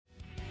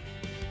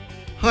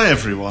Hi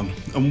everyone,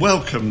 and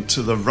welcome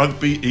to the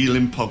Rugby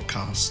Elim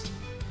podcast.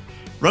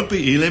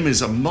 Rugby Elim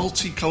is a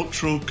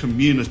multicultural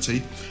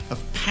community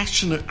of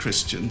passionate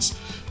Christians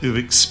who've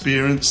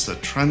experienced the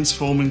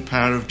transforming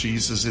power of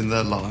Jesus in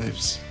their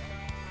lives.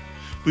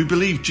 We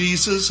believe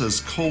Jesus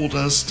has called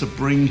us to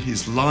bring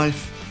his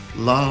life,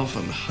 love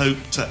and hope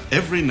to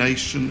every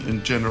nation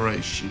and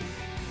generation.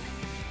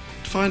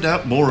 To find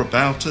out more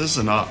about us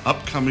and our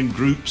upcoming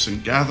groups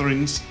and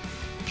gatherings,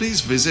 please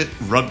visit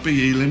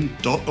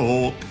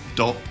rugbyelim.org.uk,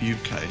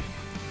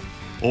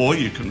 or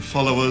you can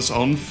follow us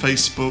on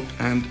Facebook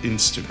and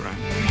Instagram.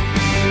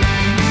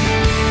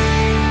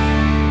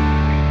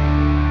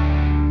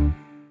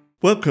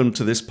 Welcome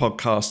to this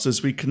podcast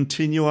as we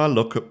continue our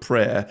look at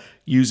prayer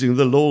using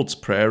the Lord's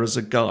Prayer as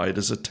a guide,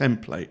 as a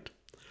template.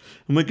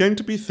 And we're going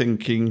to be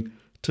thinking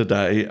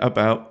today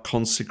about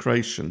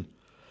consecration,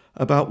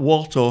 about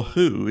what or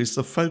who is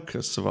the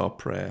focus of our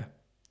prayer.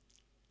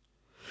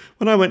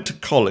 When I went to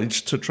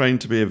college to train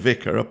to be a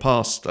vicar, a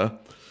pastor,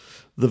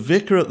 the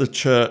vicar at the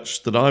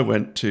church that I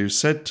went to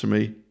said to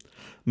me,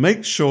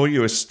 "Make sure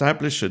you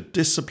establish a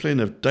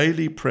discipline of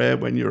daily prayer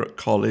when you're at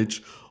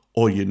college,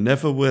 or you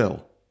never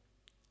will."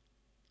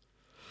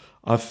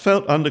 I've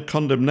felt under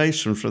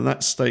condemnation from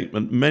that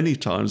statement many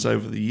times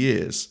over the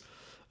years,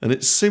 and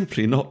it's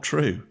simply not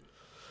true.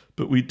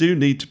 But we do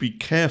need to be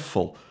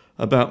careful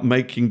about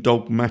making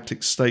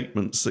dogmatic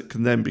statements that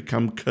can then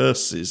become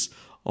curses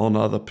on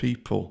other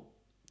people.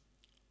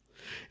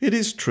 It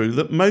is true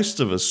that most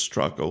of us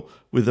struggle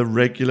with a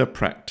regular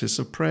practice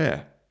of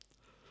prayer.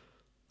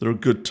 There are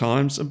good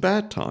times and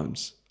bad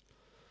times.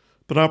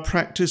 But our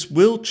practice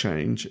will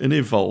change and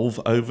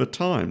evolve over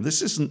time.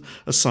 This isn't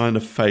a sign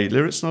of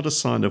failure, it's not a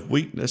sign of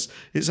weakness,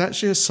 it's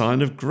actually a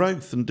sign of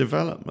growth and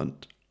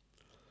development.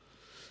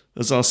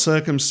 As our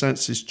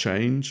circumstances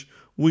change,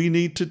 we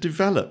need to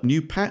develop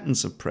new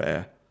patterns of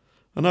prayer,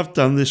 and I've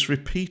done this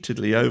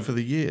repeatedly over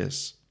the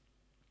years.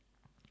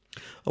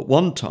 At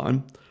one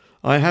time,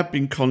 I had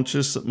been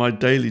conscious that my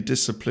daily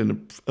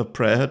discipline of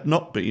prayer had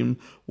not been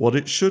what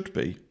it should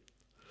be.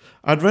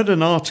 I'd read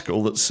an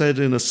article that said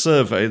in a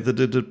survey that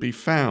it had been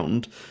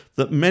found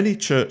that many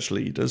church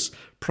leaders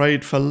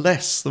prayed for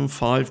less than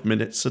 5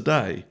 minutes a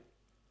day.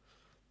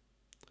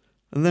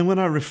 And then when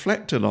I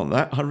reflected on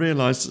that, I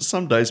realised that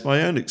some days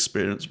my own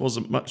experience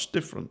wasn't much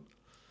different.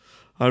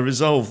 I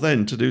resolved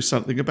then to do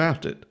something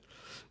about it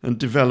and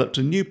developed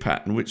a new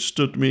pattern which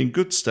stood me in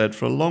good stead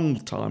for a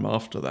long time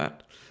after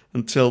that,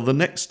 until the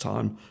next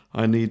time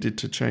I needed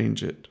to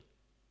change it.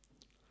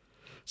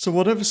 So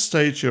whatever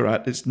stage you're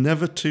at, it's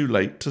never too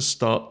late to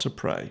start to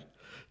pray,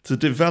 to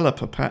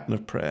develop a pattern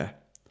of prayer.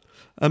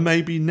 And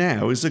maybe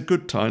now is a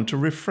good time to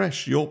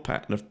refresh your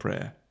pattern of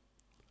prayer.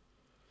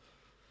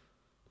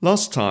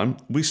 Last time,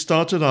 we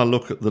started our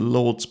look at the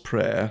Lord's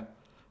Prayer,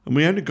 and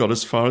we only got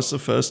as far as the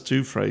first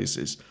two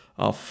phrases,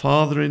 "Our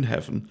Father in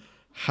heaven,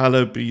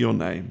 hallowed be your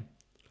name."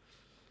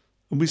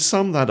 And we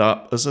sum that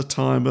up as a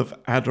time of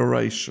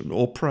adoration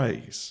or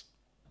praise.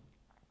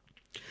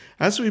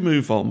 As we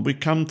move on, we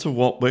come to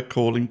what we're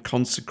calling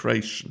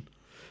consecration,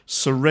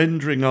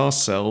 surrendering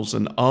ourselves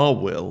and our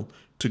will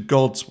to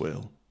God's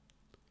will.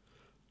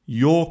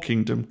 Your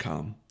kingdom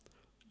come,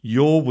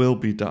 your will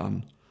be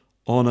done,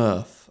 on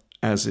earth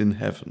as in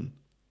heaven.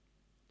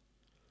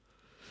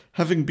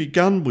 Having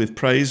begun with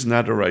praise and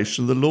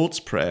adoration, the Lord's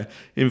Prayer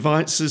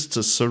invites us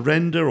to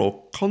surrender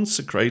or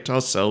consecrate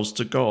ourselves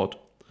to God.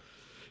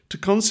 To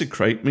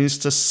consecrate means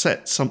to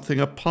set something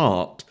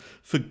apart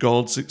for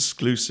God's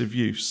exclusive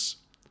use.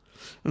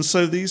 And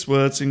so these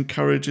words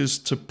encourage us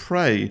to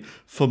pray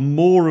for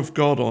more of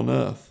God on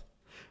earth,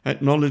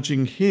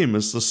 acknowledging him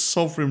as the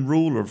sovereign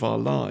ruler of our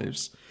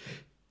lives,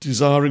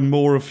 desiring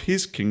more of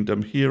his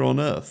kingdom here on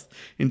earth,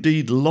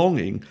 indeed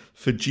longing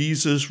for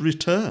Jesus'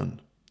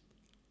 return.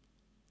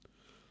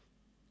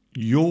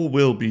 Your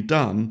will be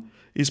done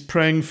is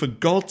praying for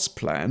God's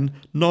plan,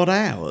 not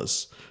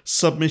ours,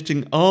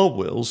 submitting our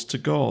wills to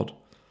God,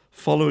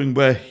 following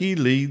where he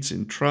leads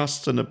in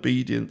trust and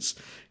obedience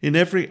in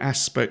every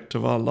aspect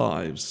of our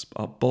lives,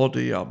 our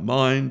body, our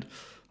mind,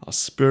 our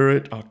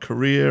spirit, our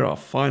career, our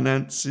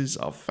finances,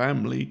 our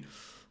family,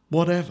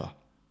 whatever.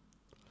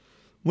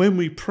 When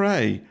we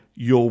pray,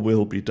 your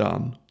will be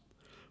done,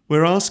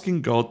 we're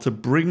asking God to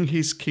bring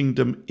his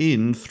kingdom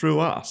in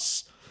through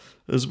us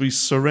as we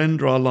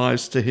surrender our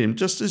lives to him,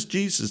 just as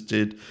Jesus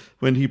did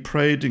when he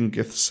prayed in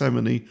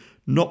Gethsemane,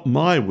 "Not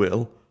my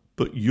will,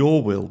 but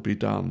your will be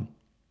done."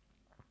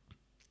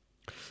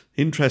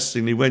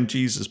 Interestingly, when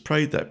Jesus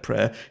prayed that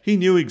prayer, he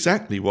knew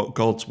exactly what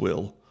God's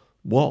will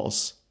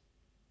was.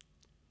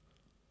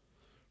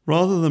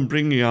 Rather than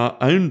bringing our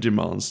own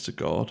demands to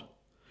God,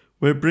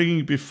 we're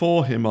bringing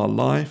before him our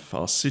life,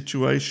 our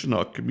situation,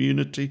 our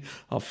community,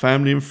 our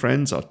family and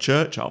friends, our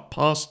church, our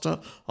pastor,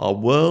 our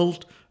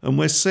world, and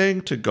we're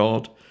saying to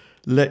God,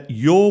 "Let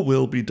your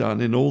will be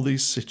done in all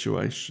these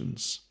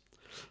situations.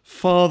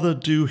 Father,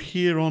 do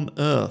here on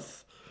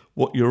earth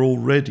what you're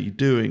already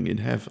doing in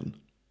heaven."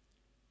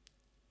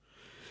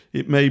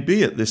 It may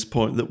be at this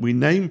point that we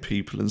name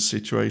people and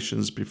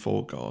situations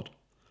before God,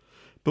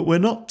 But we're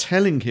not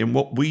telling him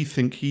what we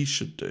think he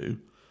should do,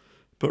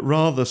 but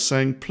rather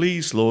saying,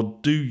 please,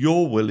 Lord, do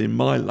your will in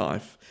my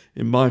life,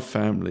 in my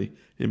family,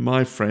 in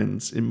my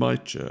friends, in my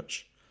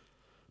church.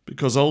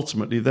 Because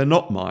ultimately they're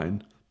not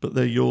mine, but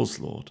they're yours,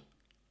 Lord.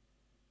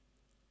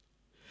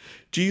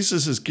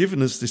 Jesus has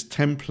given us this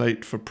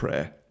template for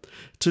prayer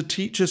to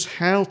teach us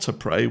how to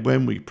pray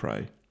when we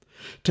pray,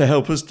 to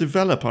help us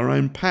develop our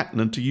own pattern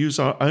and to use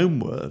our own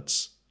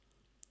words.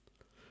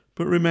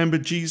 But remember,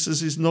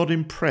 Jesus is not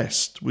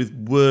impressed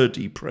with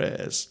wordy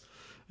prayers,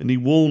 and he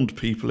warned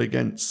people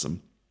against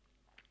them.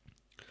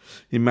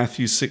 In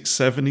Matthew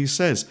 6:7 he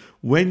says,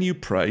 when you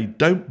pray,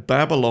 don't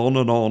babble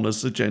on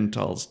as the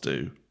Gentiles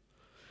do.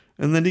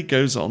 And then he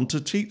goes on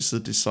to teach the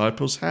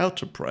disciples how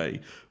to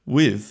pray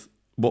with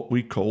what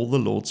we call the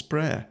Lord's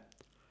Prayer.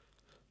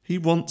 He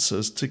wants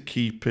us to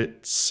keep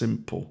it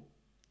simple.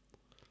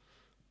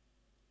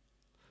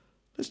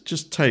 Let's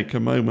just take a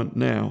moment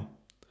now,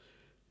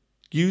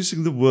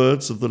 using the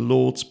words of the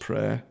Lord's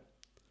Prayer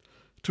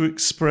to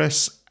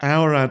express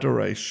our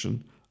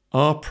adoration,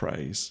 our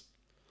praise,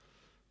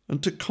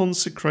 and to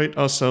consecrate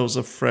ourselves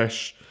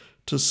afresh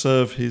to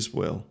serve his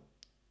will.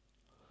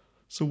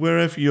 So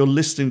wherever you're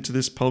listening to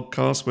this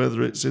podcast,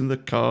 whether it's in the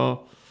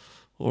car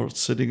or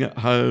sitting at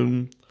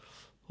home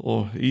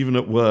or even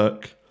at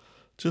work,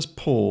 just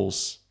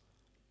pause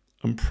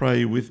and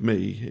pray with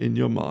me in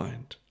your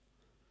mind.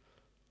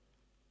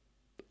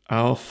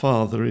 Our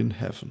Father in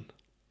heaven,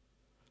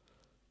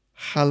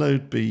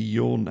 hallowed be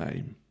your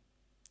name.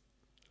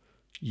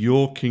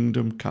 Your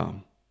kingdom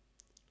come.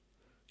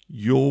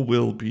 Your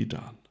will be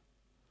done,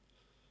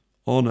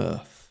 on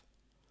earth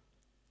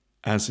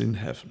as in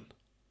heaven.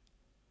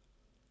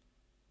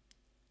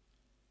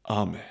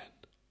 Amen.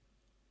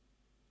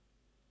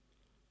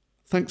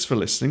 Thanks for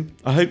listening.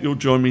 I hope you'll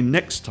join me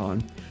next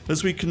time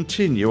as we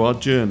continue our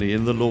journey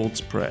in the Lord's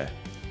Prayer.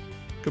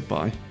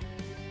 Goodbye.